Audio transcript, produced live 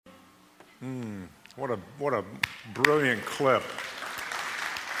What a brilliant clip.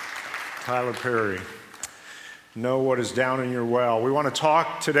 Tyler Perry. Know what is down in your well. We want to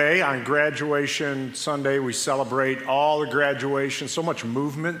talk today on Graduation Sunday. We celebrate all the graduations. So much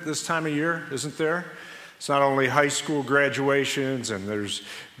movement this time of year, isn't there? It's not only high school graduations, and there's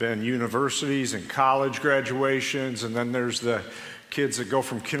been universities and college graduations, and then there's the kids that go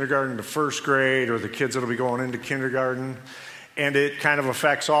from kindergarten to first grade, or the kids that'll be going into kindergarten. And it kind of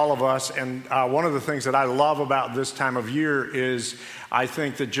affects all of us. And one of the things that I love about this time of year is I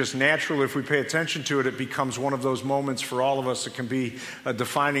think that just naturally, if we pay attention to it, it becomes one of those moments for all of us that can be a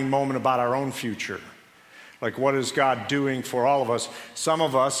defining moment about our own future. Like, what is God doing for all of us? Some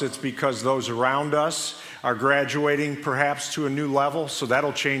of us, it's because those around us are graduating perhaps to a new level, so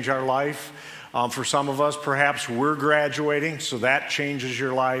that'll change our life. For some of us, perhaps we're graduating, so that changes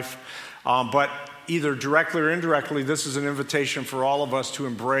your life. But either directly or indirectly, this is an invitation for all of us to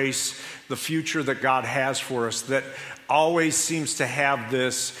embrace the future that God has for us that always seems to have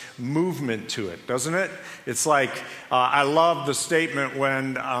this movement to it, doesn't it? It's like, I love the statement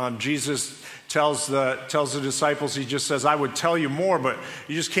when Jesus tells the disciples, he just says, I would tell you more, but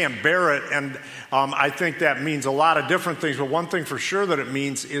you just can't bear it. And I think that means a lot of different things, but one thing for sure that it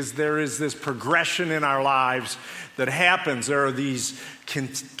means is there is this progression in our lives that happens. There are these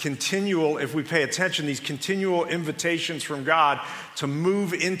continual, if we pay attention, these continual invitations from God to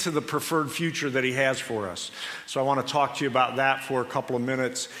move into the preferred future that he has for us. So I want to talk to you about that for a couple of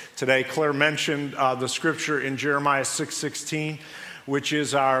minutes today. Claire mentioned the scripture in Jeremiah 6:16, which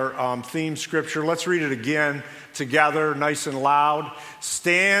is our theme scripture. Let's read it again together, nice and loud.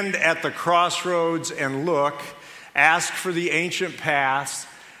 Stand at the crossroads and look. Ask for the ancient paths.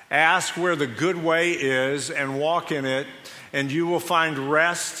 Ask where the good way is and walk in it, and you will find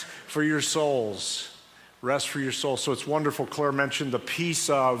rest for your souls. Rest for your souls. So it's wonderful. Claire mentioned the piece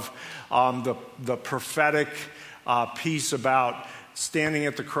of the prophetic piece about standing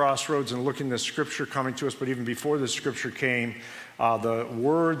at the crossroads and looking at the scripture coming to us. But even before the scripture came, the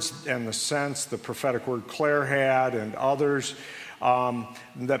words and the sense, the prophetic word Claire had and others,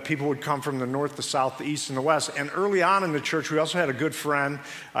 that people would come from the north, the south, the east, and the west. And early on in the church, we also had a good friend.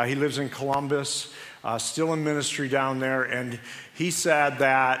 He lives in Columbus, still in ministry down there. And he said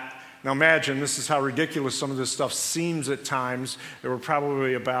that, now imagine, this is how ridiculous some of this stuff seems at times. There were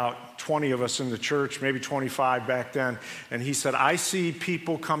probably about 20 of us in the church, maybe 25 back then. And he said, I see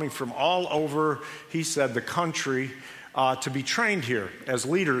people coming from all over, he said, the country, to be trained here as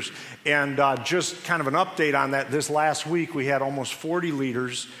leaders. And just kind of an update on that, this last week we had almost 40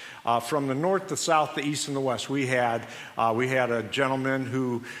 leaders from the north, the south, the east, and the west. We had a gentleman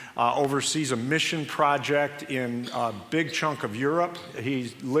who oversees a mission project in a big chunk of Europe.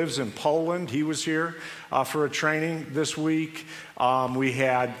 He lives in Poland. He was here for a training this week. We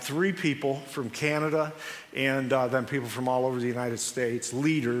had 3 people from Canada, and then people from all over the United States,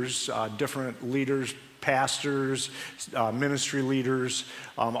 leaders, different leaders, pastors, ministry leaders,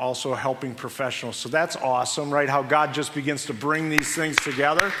 also helping professionals. So that's awesome, right? How God just begins to bring these things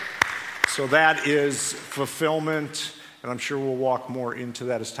together. So that is fulfillment, and I'm sure we'll walk more into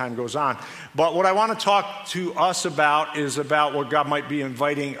that as time goes on. But what I want to talk to us about is about what God might be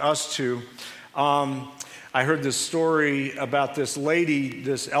inviting us to. I heard this story about this lady,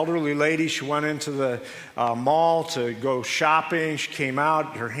 this elderly lady. She went into the mall to go shopping. She came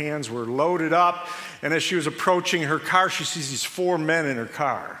out. Her hands were loaded up. And as she was approaching her car, she sees these 4 men in her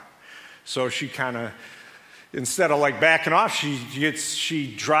car. So she kind of, instead of like backing off,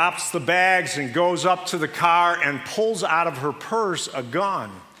 she drops the bags and goes up to the car and pulls out of her purse a gun.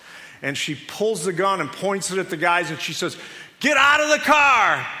 And she pulls the gun and points it at the guys, and she says, get out of the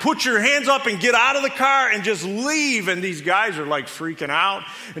car. Put your hands up and get out of the car and just leave. And these guys are like freaking out.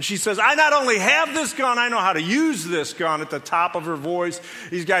 And she says, I not only have this gun, I know how to use this gun, at the top of her voice.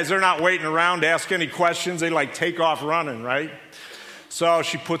 These guys, they're not waiting around to ask any questions. They like take off running, right? So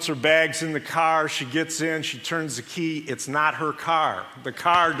she puts her bags in the car. She gets in. She turns the key. It's not her car. The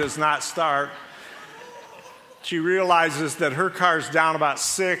car does not start. She realizes that her car's down about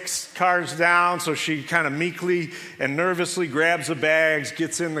 6 cars down, so she kind of meekly and nervously grabs the bags,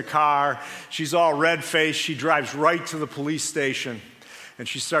 gets in the car. She's all red-faced. She drives right to the police station, and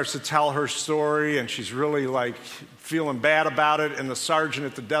she starts to tell her story, and she's really like feeling bad about it, and the sergeant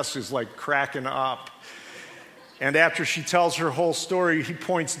at the desk is like cracking up. And after she tells her whole story, he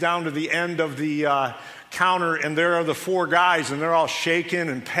points down to the end of the counter, and there are the 4 guys, and they're all shaking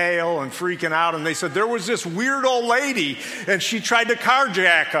and pale and freaking out. And they said, there was this weird old lady, and she tried to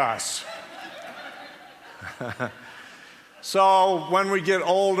carjack us. So when we get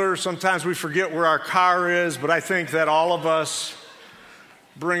older, sometimes we forget where our car is, but I think that all of us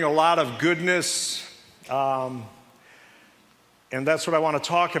bring a lot of goodness, and that's what I want to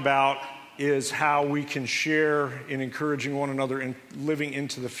talk about, is how we can share in encouraging one another in living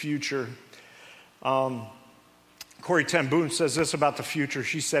into the future. Corrie ten Boom says this about the future.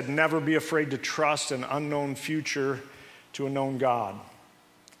 She said, "Never be afraid to trust an unknown future to a known God."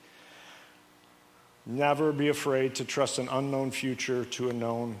 Never be afraid to trust an unknown future to a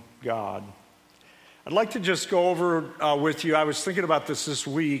known God. I'd like to just go over with you. I was thinking about this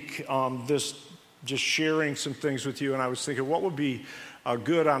week, just sharing some things with you, and I was thinking, what would be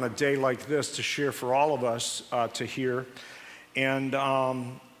good on a day like this to share for all of us to hear? And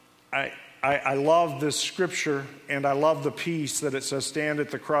I love this scripture, and I love the piece that it says, "Stand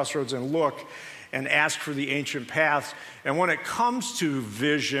at the crossroads and look and ask for the ancient paths." And when it comes to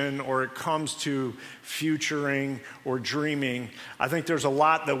vision, or it comes to futuring or dreaming, I think there's a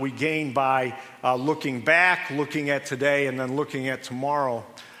lot that we gain by looking back, looking at today, and then looking at tomorrow.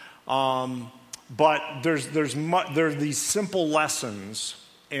 But there's these simple lessons.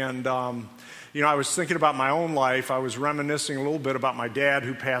 And, I was thinking about my own life. I was reminiscing a little bit about my dad,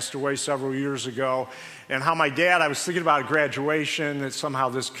 who passed away several years ago, and how my dad, I was thinking about graduation, and somehow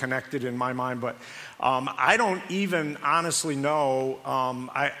this connected in my mind, but I don't even honestly know.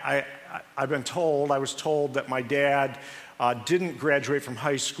 I was told that my dad didn't graduate from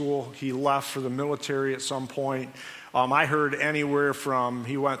high school. He left for the military at some point. I heard anywhere from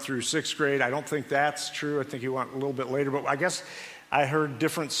he went through 6th grade. I don't think that's true. I think he went a little bit later, but I guess I heard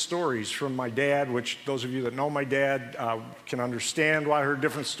different stories from my dad, which those of you that know my dad can understand why I heard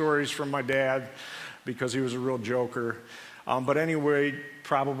different stories from my dad, because he was a real joker. But anyway,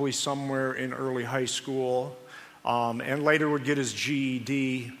 probably somewhere in early high school, and later would get his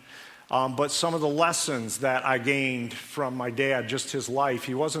GED. But some of the lessons that I gained from my dad, just his life,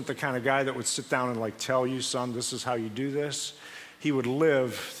 he wasn't the kind of guy that would sit down and tell you, "Son, this is how you do this." He would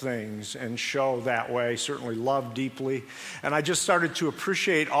live things and show that way, certainly love deeply. And I just started to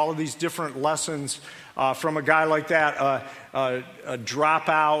appreciate all of these different lessons from a guy like that, a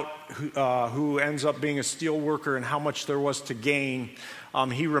dropout who ends up being a steel worker, and how much there was to gain.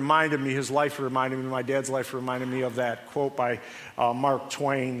 His life reminded me, my dad's life reminded me of that quote by Mark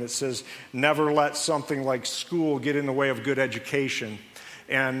Twain that says, "Never let something like school get in the way of good education."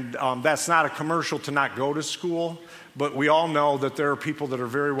 And that's not a commercial to not go to school, but we all know that there are people that are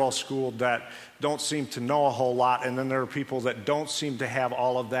very well schooled that don't seem to know a whole lot, and then there are people that don't seem to have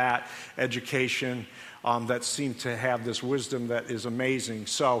all of that education, that seem to have this wisdom that is amazing.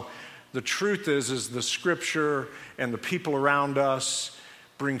 So the truth is the scripture and the people around us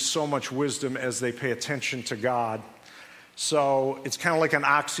bring so much wisdom as they pay attention to God. So it's kind of like an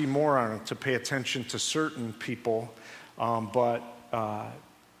oxymoron to pay attention to certain people, but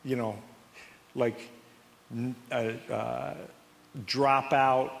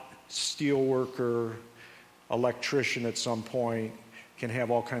dropout, steel worker, electrician at some point can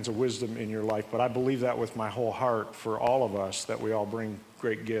have all kinds of wisdom in your life. But I believe that with my whole heart for all of us, that we all bring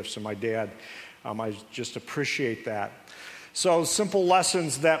great gifts. And my dad, I just appreciate that. So simple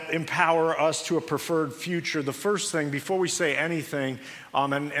lessons that empower us to a preferred future. The first thing, before we say anything,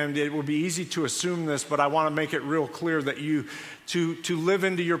 and it would be easy to assume this, but I want to make it real clear that to live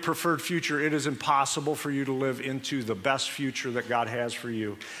into your preferred future, it is impossible for you to live into the best future that God has for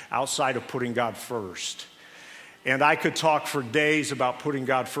you outside of putting God first. And I could talk for days about putting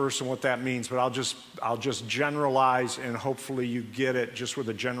God first and what that means, but I'll just generalize, and hopefully you get it just with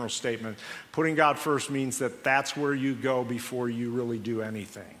a general statement. Putting God first means that that's where you go before you really do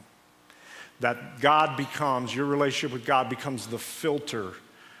anything. That your relationship with God becomes the filter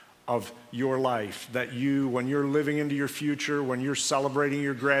of your life. That when you're living into your future, when you're celebrating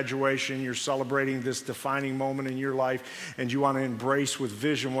your graduation, you're celebrating this defining moment in your life, and you want to embrace with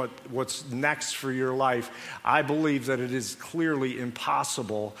vision what's next for your life. I believe that it is clearly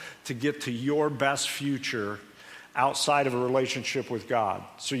impossible to get to your best future outside of a relationship with God.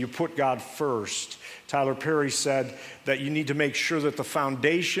 So you put God first. Tyler Perry said that you need to make sure that the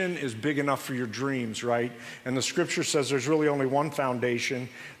foundation is big enough for your dreams, right? And the scripture says there's really only one foundation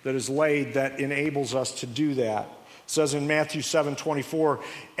that is laid that enables us to do that. It says in Matthew 7:24,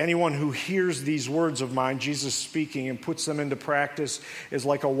 "Anyone who hears these words of mine," Jesus speaking, "and puts them into practice is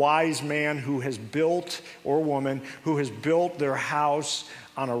like a wise man who has built, or woman, who has built their house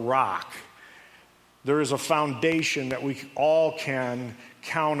on a rock." There is a foundation that we all can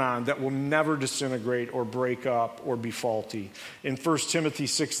count on that will never disintegrate or break up or be faulty. In 1 Timothy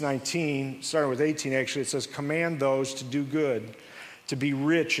 6:19, starting with 18 actually, it says, "Command those to do good, to be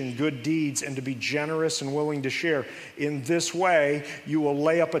rich in good deeds, and to be generous and willing to share. In this way, you will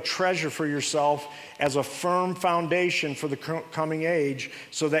lay up a treasure for yourself as a firm foundation for the coming age,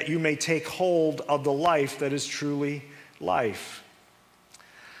 so that you may take hold of the life that is truly life.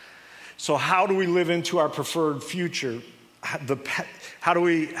 So how do we live into our preferred future? How do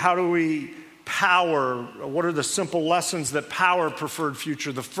we power? What are the simple lessons that power preferred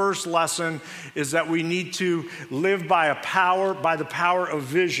future? The first lesson is that we need to live by the power of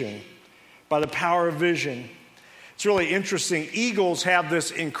vision. By the power of vision. It's really interesting. Eagles have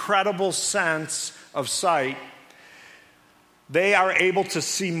this incredible sense of sight. They are able to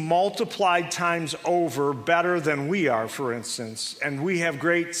see multiplied times over better than we are, for instance. And we have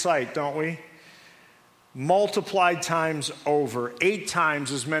great sight, don't we? Multiplied times over, 8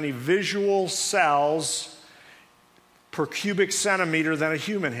 times as many visual cells per cubic centimeter than a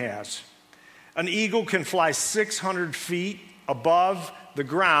human has. An eagle can fly 600 feet above the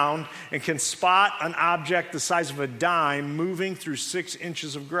ground and can spot an object the size of a dime moving through 6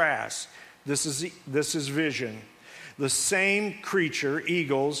 inches of grass. This is vision. The same creature,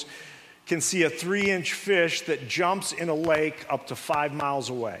 eagles, can see a 3-inch fish that jumps in a lake up to 5 miles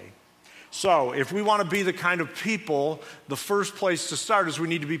away. So, if we want to be the kind of people, the first place to start is we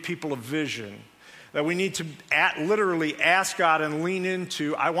need to be people of vision. That we need to literally ask God and lean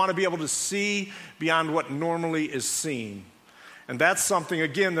into, I want to be able to see beyond what normally is seen. And that's something,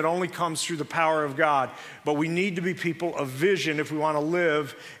 again, that only comes through the power of God. But we need to be people of vision if we want to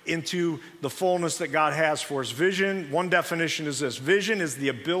live into the fullness that God has for us. Vision, one definition is this. Vision is the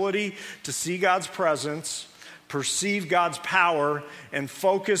ability to see God's presence, perceive God's power, and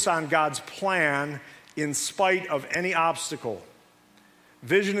focus on God's plan in spite of any obstacle.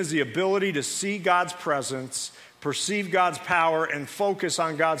 Vision is the ability to see God's presence, perceive God's power, and focus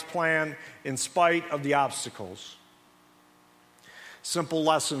on God's plan in spite of the obstacles. Simple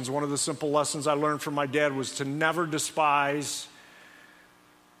lessons. One of the simple lessons I learned from my dad was to never despise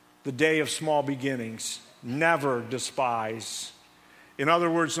the day of small beginnings. Never despise. In other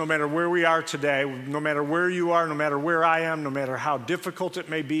words, no matter where we are today, no matter where you are, no matter where I am, no matter how difficult it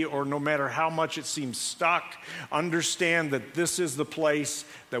may be, or no matter how much it seems stuck, understand that this is the place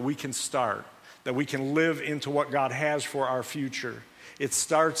that we can start, that we can live into what God has for our future. It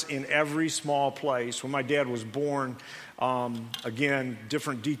starts in every small place. When my dad was born, again,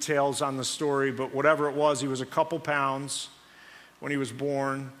 different details on the story, but whatever it was, he was a couple pounds when he was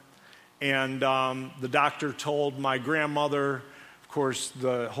born. And the doctor told my grandmother, of course,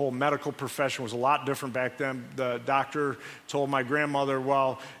 the whole medical profession was a lot different back then. The doctor told my grandmother,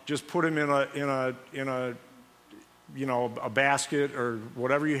 well, just put him in a basket or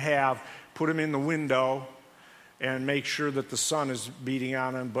whatever you have, put him in the window and make sure that the sun is beating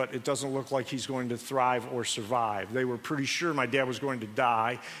on him, but it doesn't look like he's going to thrive or survive. They were pretty sure my dad was going to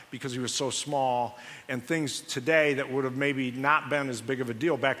die because he was so small, and things today that would have maybe not been as big of a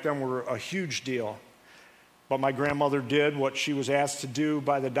deal back then were a huge deal. But my grandmother did what she was asked to do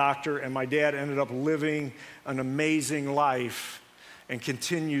by the doctor, and my dad ended up living an amazing life and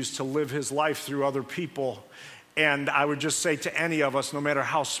continues to live his life through other people. And I would just say to any of us, no matter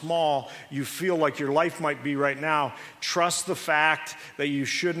how small you feel like your life might be right now, trust the fact that you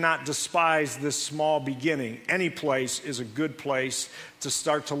should not despise this small beginning. Any place is a good place to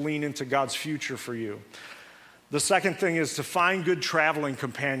start to lean into God's future for you. The second thing is to find good traveling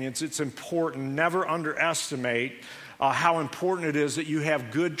companions. It's important. Never underestimate how important it is that you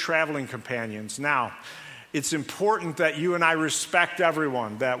have good traveling companions. Now, it's important that you and I respect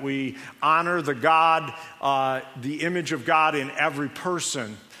everyone, that we honor the God, the image of God in every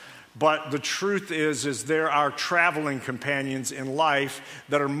person. But the truth is there are traveling companions in life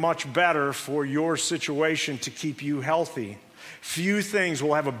that are much better for your situation to keep you healthy. Few things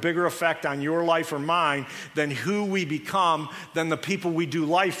will have a bigger effect on your life or mine than who we become, than the people we do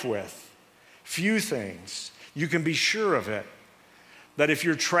life with. Few things. You can be sure of it. That if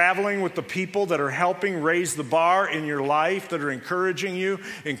you're traveling with the people that are helping raise the bar in your life, that are encouraging you,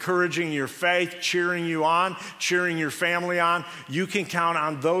 encouraging your faith, cheering you on, cheering your family on, you can count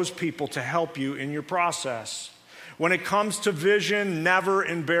on those people to help you in your process. When it comes to vision, never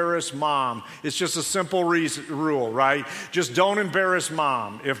embarrass mom. It's just a simple rule, right? Just don't embarrass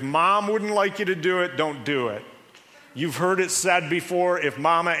mom. If mom wouldn't like you to do it, don't do it. You've heard it said before, if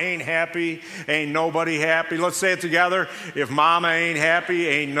mama ain't happy, ain't nobody happy. Let's say it together. If mama ain't happy,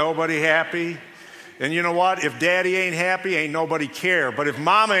 ain't nobody happy. And you know what? If daddy ain't happy, ain't nobody care. But if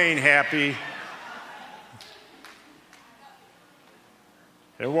mama ain't happy,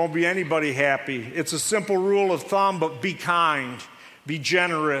 there won't be anybody happy. It's a simple rule of thumb, but be kind. Be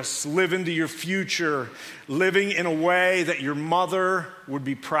generous. Live into your future, living in a way that your mother would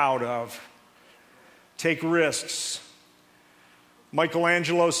be proud of. Take risks.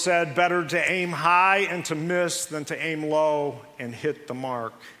 Michelangelo said, better to aim high and to miss than to aim low and hit the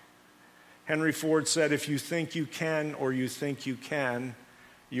mark. Henry Ford said, if you think you can or you think you can,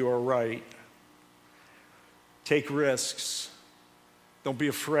 you are right. Take risks. Don't be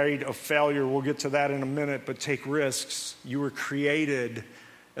afraid of failure. We'll get to that in a minute, but take risks. You were created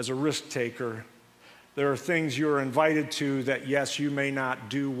as a risk taker. There are things you are invited to that, yes, you may not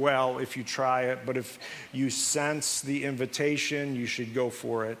do well if you try it, but if you sense the invitation, you should go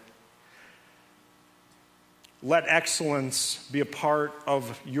for it. Let excellence be a part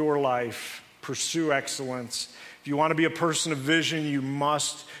of your life. Pursue excellence. If you want to be a person of vision, you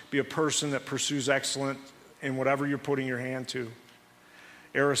must be a person that pursues excellence in whatever you're putting your hand to.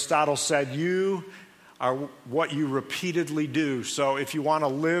 Aristotle said, you are what you repeatedly do. So if you want to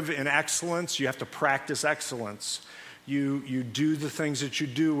live in excellence, you have to practice excellence. You do the things that you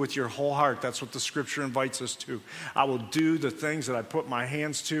do with your whole heart. That's what the scripture invites us to. I will do the things that I put my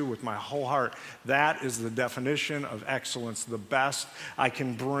hands to with my whole heart. That is the definition of excellence, the best I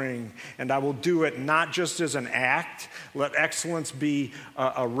can bring. And I will do it not just as an act. Let excellence be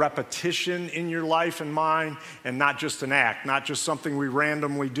a repetition in your life and mine, and not just an act, not just something we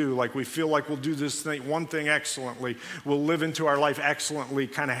randomly do. Like we feel like we'll do this thing, one thing excellently. We'll live into our life excellently,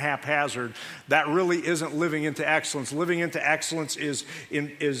 kind of haphazard. That really isn't living into excellence. Living into excellence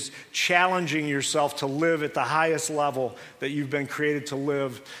is challenging yourself to live at the highest level that you've been created to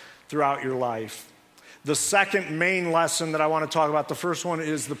live throughout your life. The second main lesson that I want to talk about, the first one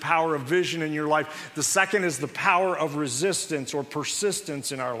is the power of vision in your life. The second is the power of resistance or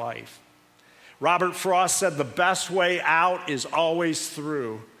persistence in our life. Robert Frost said, the best way out is always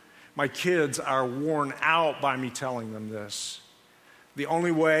through. My kids are worn out by me telling them this. The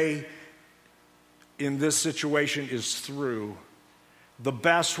only way in this situation is through. The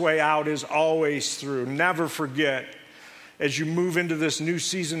best way out is always through. Never forget, as you move into this new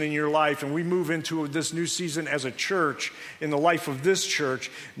season in your life, and we move into this new season as a church, in the life of this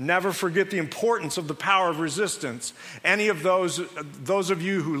church, never forget the importance of the power of resistance. Any of those of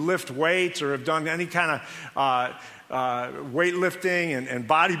you who lift weights or have done any kind of weightlifting and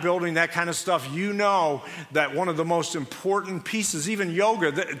bodybuilding, that kind of stuff, you know that one of the most important pieces, even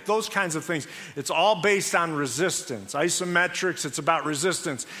yoga, those kinds of things, it's all based on resistance. Isometrics, it's about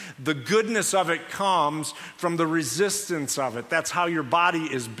resistance. The goodness of it comes from the resistance of it. That's how your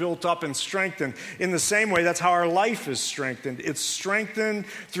body is built up and strengthened. In the same way, that's how our life is strengthened. It's strengthened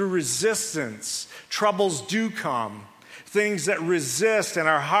through resistance. Troubles do come. Things that resist and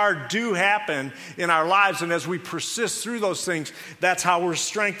are hard do happen in our lives. And as we persist through those things, that's how we're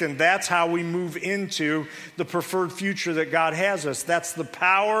strengthened. That's how we move into the preferred future that God has us. That's the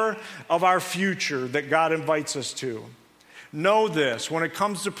power of our future that God invites us to. Know this, when it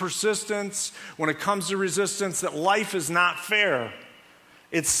comes to persistence, when it comes to resistance, that life is not fair.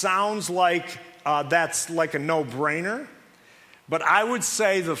 It sounds like that's like a no-brainer. But I would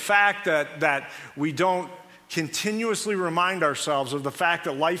say the fact that we don't continuously remind ourselves of the fact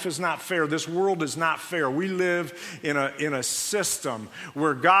that life is not fair. This world is not fair. We live in a system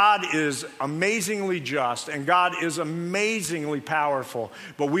where God is amazingly just and God is amazingly powerful,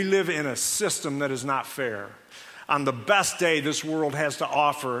 but we live in a system that is not fair. On the best day this world has to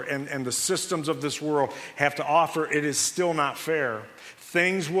offer and the systems of this world have to offer, it is still not fair.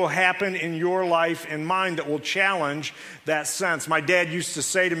 Things will happen in your life and mine that will challenge that sense. My dad used to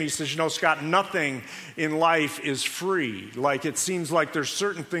say to me, he says, Scott, nothing in life is free. Like it seems like there's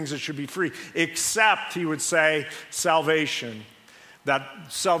certain things that should be free, except, he would say, salvation. That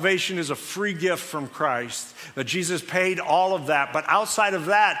salvation is a free gift from Christ, that Jesus paid all of that. But outside of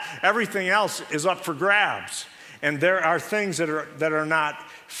that, everything else is up for grabs. And there are things that are not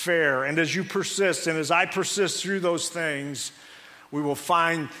fair. And as you persist, and as I persist through those things, we will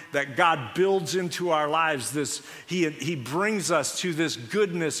find that God builds into our lives this, He brings us to this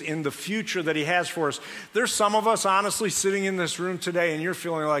goodness in the future that He has for us. There's some of us, honestly, sitting in this room today, and you're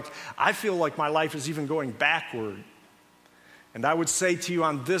feeling like, I feel like my life is even going backward. And I would say to you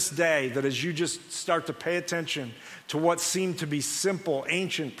on this day that as you just start to pay attention to what seem to be simple,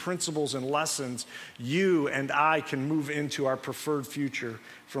 ancient principles and lessons, you and I can move into our preferred future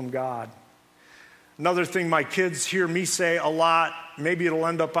from God. Another thing my kids hear me say a lot, maybe it'll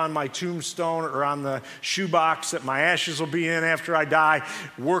end up on my tombstone or on the shoebox that my ashes will be in after I die,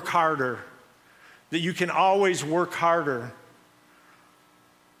 work harder. That you can always work harder.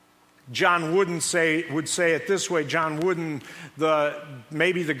 John Wooden would say it this way. John Wooden,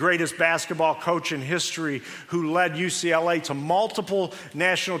 maybe the greatest basketball coach in history, who led UCLA to multiple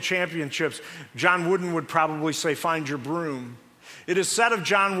national championships. John Wooden would probably say, find your broom. It is said of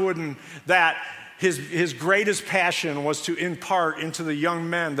John Wooden that his greatest passion was to impart into the young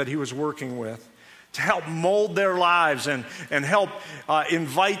men that he was working with, to help mold their lives and help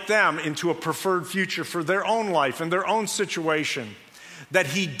invite them into a preferred future for their own life and their own situation. That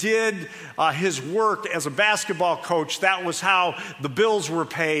he did his work as a basketball coach. That was how the bills were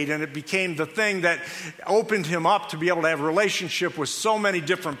paid, and it became the thing that opened him up to be able to have a relationship with so many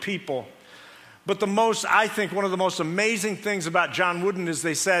different people. But I think one of the most amazing things about John Wooden is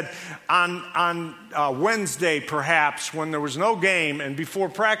they said on Wednesday, perhaps, when there was no game and before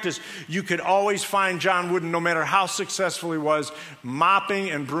practice, you could always find John Wooden, no matter how successful he was,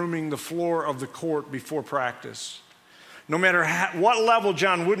 mopping and brooming the floor of the court before practice. No matter what level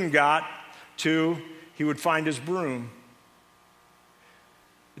John Wooden got to, he would find his broom.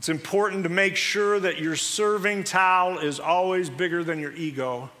 It's important to make sure that your serving towel is always bigger than your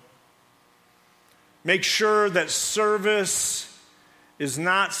ego. Make sure that service is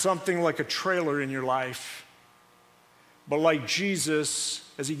not something like a trailer in your life, but like Jesus,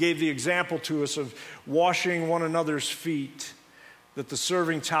 as he gave the example to us of washing one another's feet, that the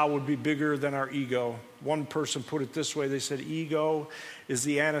serving towel would be bigger than our ego. One person put it this way. They said, ego is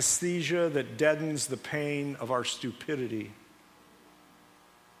the anesthesia that deadens the pain of our stupidity.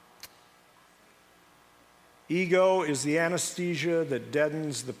 Ego is the anesthesia that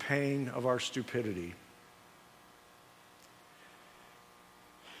deadens the pain of our stupidity.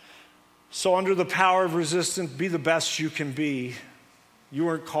 So under the power of resistance, be the best you can be. You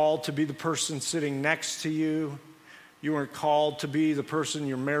weren't called to be the person sitting next to you. You weren't called to be the person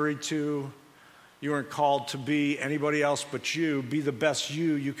you're married to. You weren't called to be anybody else but you. Be the best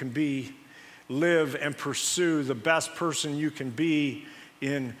you can be. Live and pursue the best person you can be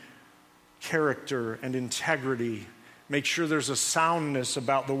in character and integrity. Make sure there's a soundness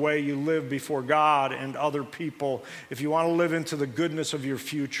about the way you live before God and other people. If you want to live into the goodness of your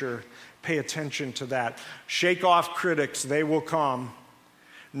future, pay attention to that. Shake off critics, they will come.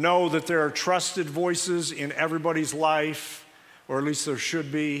 Know that there are trusted voices in everybody's life, or at least there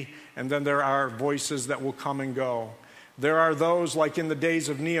should be, and then there are voices that will come and go. There are those, like in the days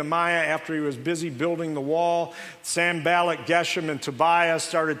of Nehemiah, after he was busy building the wall, Sanballat, Geshem, and Tobiah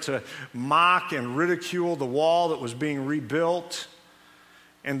started to mock and ridicule the wall that was being rebuilt.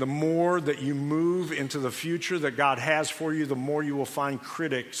 And the more that you move into the future that God has for you, the more you will find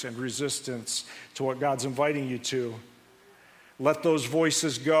critics and resistance to what God's inviting you to. Let those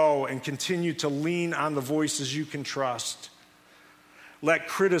voices go and continue to lean on the voices you can trust. Let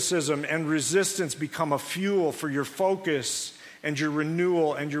criticism and resistance become a fuel for your focus and your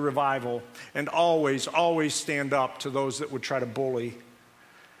renewal and your revival. And always, always stand up to those that would try to bully.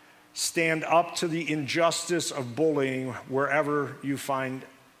 Stand up to the injustice of bullying wherever you find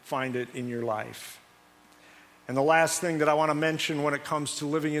it in your life. And the last thing that I want to mention when it comes to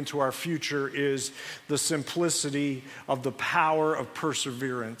living into our future is the simplicity of the power of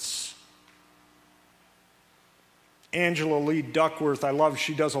perseverance. Angela Lee Duckworth,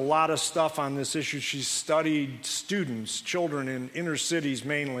 she does a lot of stuff on this issue. She's studied students, children in inner cities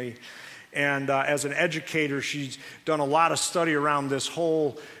mainly. And as an educator, she's done a lot of study around this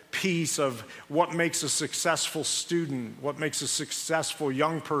whole piece of what makes a successful student, what makes a successful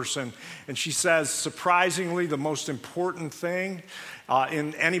young person. And she says, surprisingly, the most important thing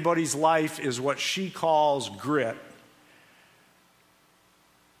in anybody's life is what she calls grit.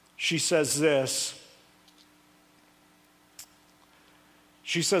 She says this.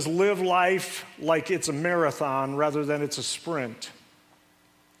 She says, live life like it's a marathon rather than it's a sprint.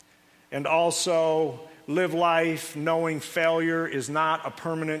 And also, live life knowing failure is not a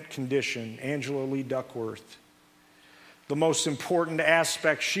permanent condition. Angela Lee Duckworth. The most important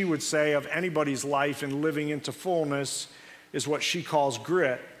aspect, she would say, of anybody's life in living into fullness is what she calls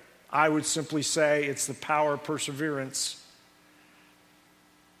grit. I would simply say it's the power of perseverance.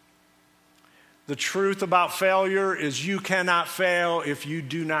 The truth about failure is you cannot fail if you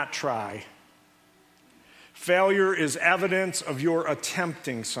do not try. Failure is evidence of your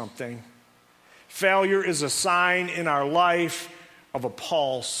attempting something. Failure is a sign in our life of a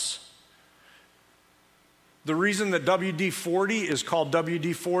pulse. The reason that WD-40 is called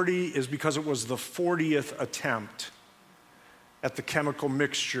WD-40 is because it was the 40th attempt at the chemical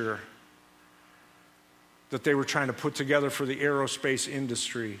mixture that they were trying to put together for the aerospace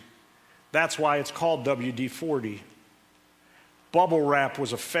industry. That's why it's called WD-40. Bubble wrap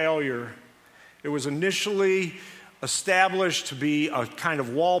was a failure. It was initially established to be a kind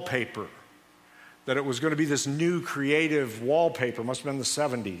of wallpaper, that it was going to be this new creative wallpaper. Must have been the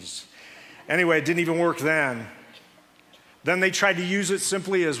 70s. Anyway, it didn't even work then. Then they tried to use it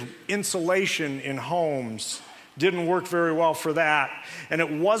simply as insulation in homes. Didn't work very well for that. And it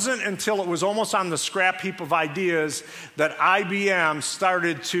wasn't until it was almost on the scrap heap of ideas that IBM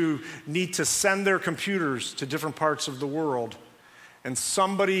started to need to send their computers to different parts of the world. And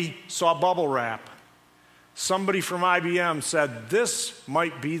somebody saw bubble wrap. Somebody from IBM said, this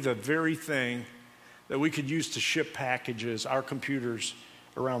might be the very thing that we could use to ship packages, our computers,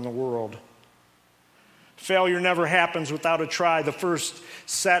 around the world. Failure never happens without a try. The first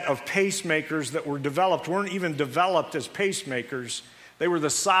set of pacemakers that were developed weren't even developed as pacemakers. They were the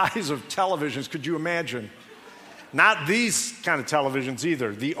size of televisions, could you imagine? Not these kind of televisions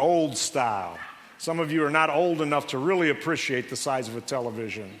either, the old style. Some of you are not old enough to really appreciate the size of a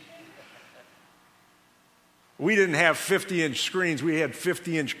television. We didn't have 50-inch screens. We had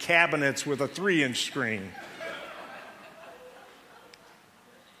 50-inch cabinets with a 3-inch screen.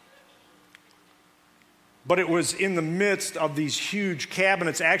 But it was in the midst of these huge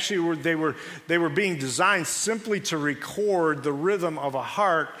cabinets. Actually, they were being designed simply to record the rhythm of a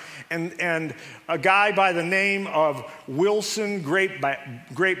heart. And a guy by the name of Wilson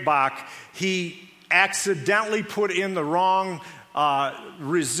Greatbach, he accidentally put in the wrong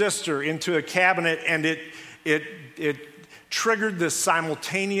resistor into a cabinet, and it triggered this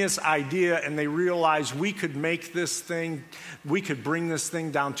simultaneous idea, and they realized we could bring this thing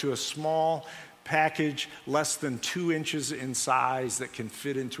down to a small package less than 2 inches in size that can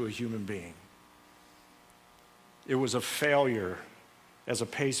fit into a human being. It was a failure as a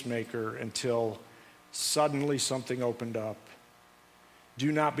pacemaker until suddenly something opened up.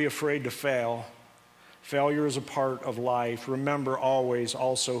 Do not be afraid to fail. Failure is a part of life. Remember always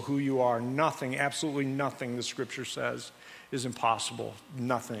also who you are. Nothing, absolutely nothing, the scripture says, is impossible.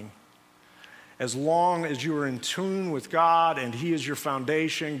 Nothing. As long as you are in tune with God and He is your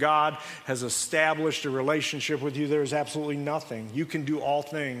foundation, God has established a relationship with you, there is absolutely nothing. You can do all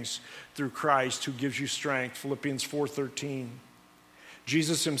things through Christ who gives you strength. Philippians 4:13.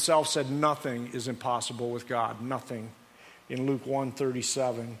 Jesus himself said nothing is impossible with God. Nothing. In Luke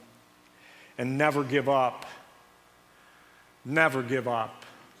 1:37. And never give up. Never give up.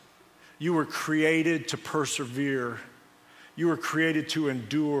 You were created to persevere. You were created to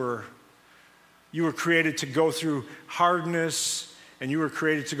endure. You were created to go through hardness, and you were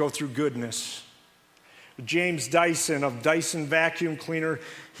created to go through goodness. James Dyson of Dyson Vacuum Cleaner,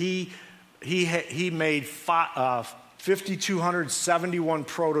 he made 5,271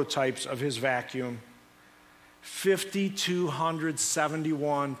 prototypes of his vacuum.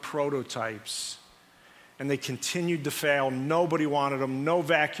 5,271 prototypes. And they continued to fail. Nobody wanted them. No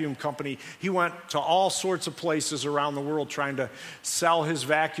vacuum company. He went to all sorts of places around the world trying to sell his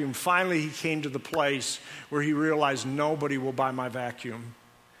vacuum. Finally, he came to the place where he realized nobody will buy my vacuum.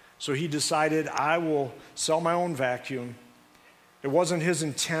 So he decided, I will sell my own vacuum. It wasn't his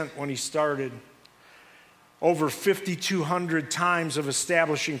intent when he started. Over 5,200 times of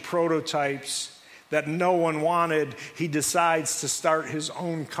establishing prototypes that no one wanted, he decides to start his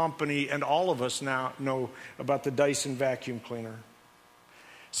own company, and all of us now know about the Dyson vacuum cleaner.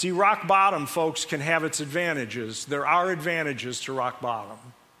 See, rock bottom, folks, can have its advantages. There are advantages to rock bottom.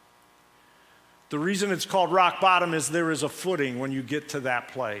 The reason it's called rock bottom is there is a footing when you get to that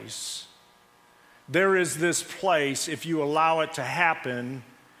place. There is this place, if you allow it to happen,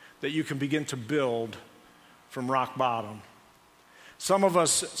 that you can begin to build from rock bottom. Some of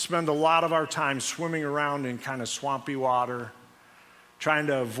us spend a lot of our time swimming around in kind of swampy water, trying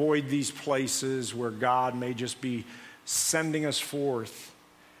to avoid these places where God may just be sending us forth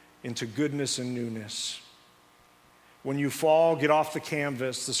into goodness and newness. When you fall, get off the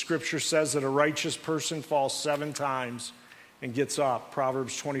canvas. The scripture says that a righteous person falls 7 times and gets up.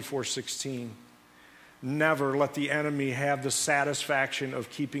 Proverbs 24:16. Never let the enemy have the satisfaction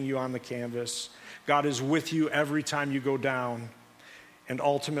of keeping you on the canvas. God is with you every time you go down. And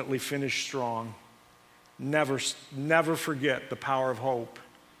ultimately finish strong. Never forget the power of hope.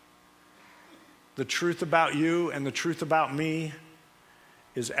 The truth about you and the truth about me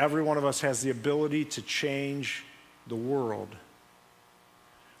is every one of us has the ability to change the world.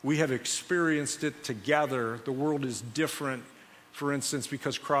 We have experienced it together. The world is different, for instance,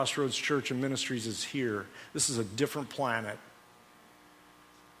 because Crossroads Church and Ministries is here. This is a different planet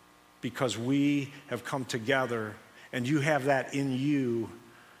because we have come together. And you have that in you.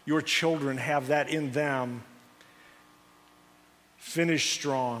 Your children have that in them. Finish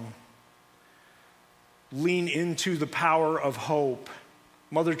strong. Lean into the power of hope.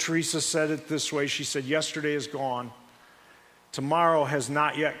 Mother Teresa said it this way. She said, yesterday is gone. Tomorrow has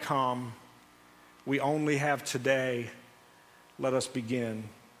not yet come. We only have today. Let us begin.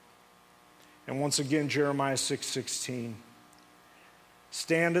 And once again, Jeremiah 6:16.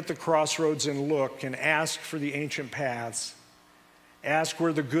 Stand at the crossroads and look and ask for the ancient paths. Ask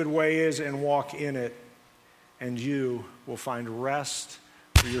where the good way is and walk in it, and you will find rest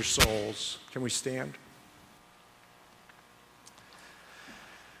for your souls. Can we stand?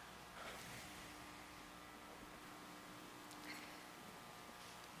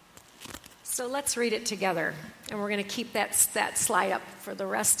 So let's read it together, and we're going to keep that slide up for the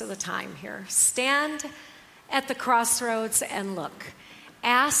rest of the time here. Stand at the crossroads and look.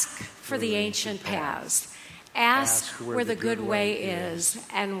 Ask for the ancient paths. Ask where the good way is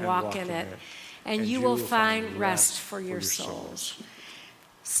and walk in it, and you will find rest for your souls.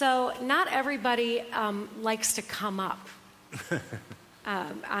 So not everybody likes to come up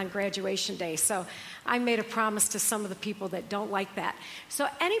on graduation day. So I made a promise to some of the people that don't like that. So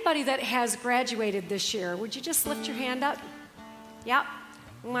anybody that has graduated this year, would you just lift your hand up? Yep.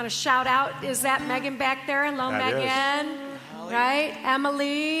 I want to shout out. Is that Megan back there? Hello, that Megan. Right?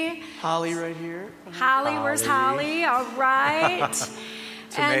 Emily. Holly right here. Holly, where's Holly? All right.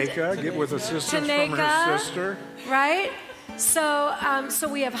 Taneka, get with assistance from her sister. Right? So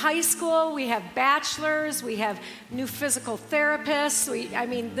we have high school, we have bachelors, we have new physical therapists.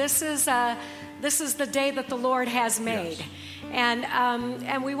 This is the day that the Lord has made. Yes.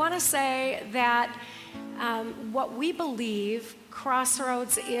 And we want to say that what we believe,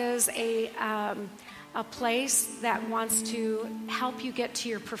 Crossroads is a place that wants to help you get to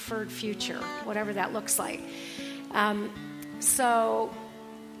your preferred future, whatever that looks like. So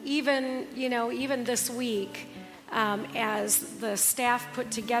even this week, as the staff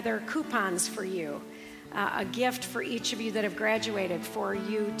put together coupons for you, a gift for each of you that have graduated, for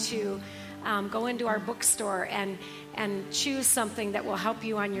you to go into our bookstore and choose something that will help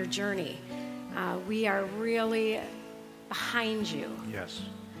you on your journey. We are really behind you. Yes.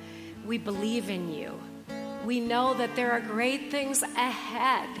 We believe in you. We know that there are great things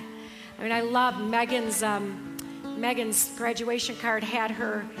ahead. I mean, I love Megan's graduation card had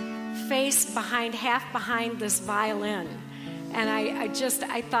her face half behind this violin. And I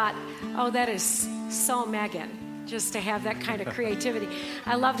thought, oh, that is so Megan, just to have that kind of creativity.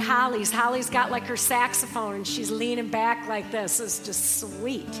 I loved Holly's. Holly's got like her saxophone and she's leaning back like this. It's just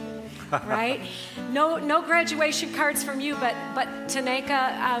sweet, right? No graduation cards from you, but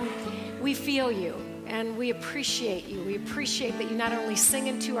Taneka, we feel you and we appreciate you. We appreciate that you not only sing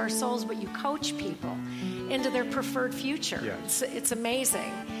into our souls, but you coach people into their preferred future. Yes. It's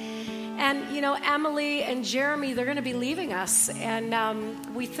amazing. And, Emily and Jeremy, they're going to be leaving us. And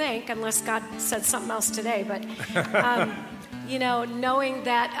we think, unless God said something else today, but, knowing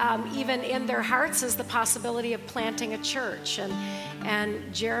that even in their hearts is the possibility of planting a church.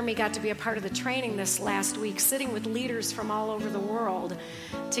 And Jeremy got to be a part of the training this last week, sitting with leaders from all over the world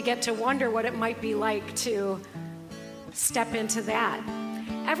to get to wonder what it might be like to step into that.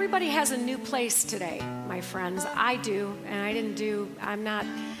 Everybody has a new place today, my friends. I do, and I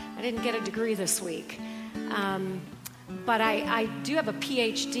didn't get a degree this week. But I do have a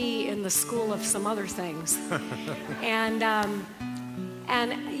PhD in the school of some other things. And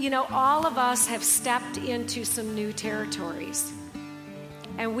all of us have stepped into some new territories.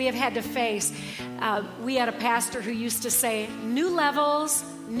 And we have had to face, we had a pastor who used to say, new levels,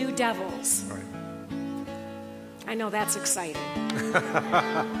 new devils. Right. I know that's exciting.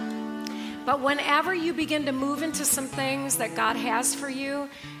 But whenever you begin to move into some things that God has for you,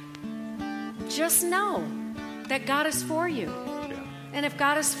 just know that God is for you. Yeah. And if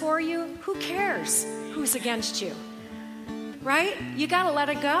God is for you, who cares who's against you? Right? You got to let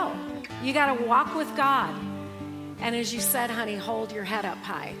it go. You got to walk with God. And as you said, honey, hold your head up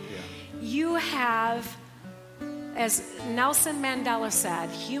high. Yeah. You have, as Nelson Mandela said,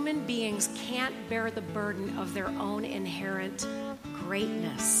 human beings can't bear the burden of their own inherent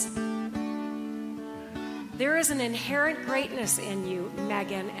greatness. There is an inherent greatness in you,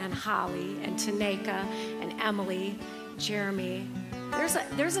 Megan and Holly and Taneka and Emily, Jeremy.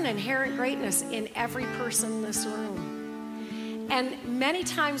 There's an inherent greatness in every person in this room. And many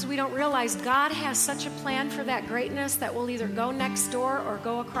times we don't realize God has such a plan for that greatness that will either go next door or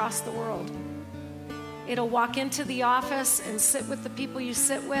go across the world. It'll walk into the office and sit with the people you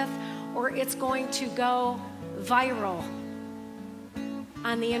sit with, or it's going to go viral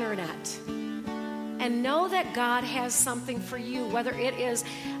on the internet. And know that God has something for you, whether it is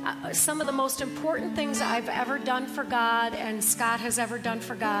some of the most important things I've ever done for God and Scott has ever done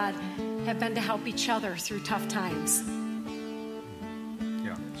for God have been to help each other through tough times. Yeah.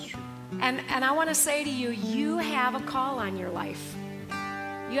 And I want to say to you, you have a call on your life.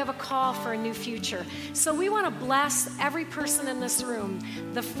 You have a call for a new future. So we want to bless every person in this room.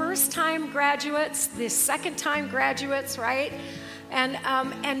 The first-time graduates, the second-time graduates, right?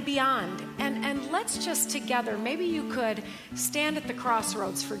 And beyond. And let's just together, maybe you could stand at the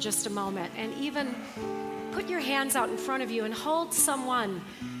crossroads for just a moment and even put your hands out in front of you and hold someone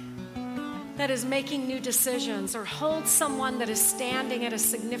that is making new decisions, or hold someone that is standing at a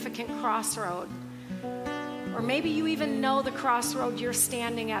significant crossroad. Or maybe you even know the crossroad you're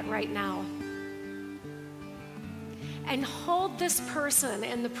standing at right now. And hold this person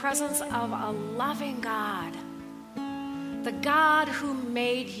in the presence of a loving God, the God who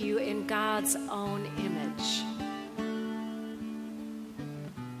made you in God's own image.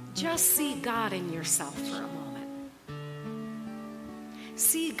 Just see God in yourself for a moment.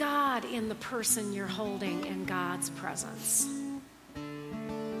 See God in the person you're holding in God's presence.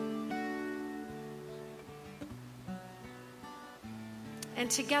 And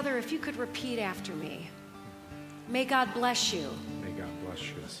together, if you could repeat after me. May God bless you. May God bless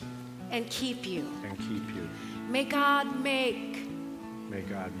you. And keep you. And keep you. May God make. May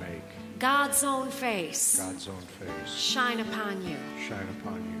God make. God's own face. God's own face. Shine upon you. Shine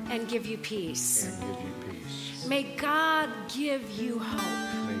upon you. And give you peace. And give you peace. May God give you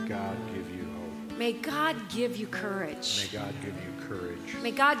hope. May God give you hope. May God give you courage. May God give you courage.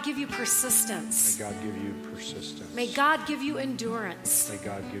 May God give you persistence. May God give you persistence. May God give you endurance. May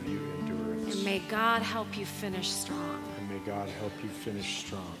God give you endurance. And may God help you finish strong. And may God help you finish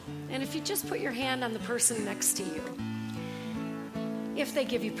strong. And if you just put your hand on the person next to you, if they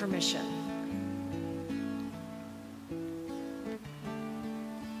give you permission.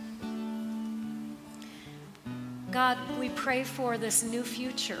 God, we pray for this new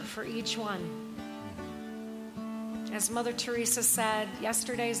future for each one. As Mother Teresa said,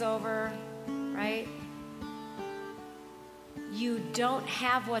 yesterday's over, right? You don't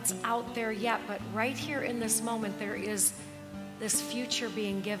have what's out there yet, but right here in this moment, there is this future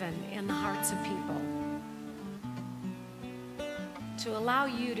being given in the hearts of people to allow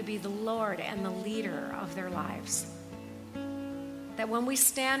you to be the Lord and the leader of their lives. That when we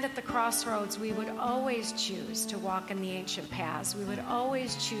stand at the crossroads, we would always choose to walk in the ancient paths. We would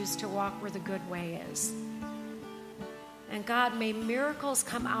always choose to walk where the good way is. And God, may miracles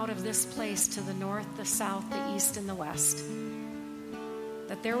come out of this place to the north, the south, the east, and the west.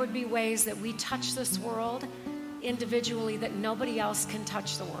 That there would be ways that we touch this world individually that nobody else can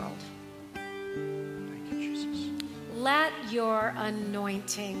touch the world. Thank you, Jesus. Let your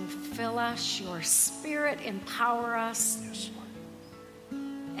anointing fill us, your spirit empower us. Yes, Lord.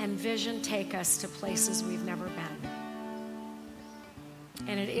 And vision take us to places we've never been.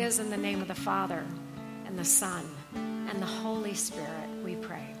 And it is in the name of the Father and the Son and the Holy Spirit we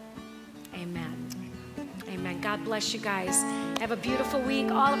pray. Amen. Amen. God bless you guys. Have a beautiful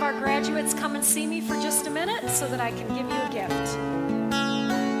week. All of our graduates, come and see me for just a minute so that I can give you a gift.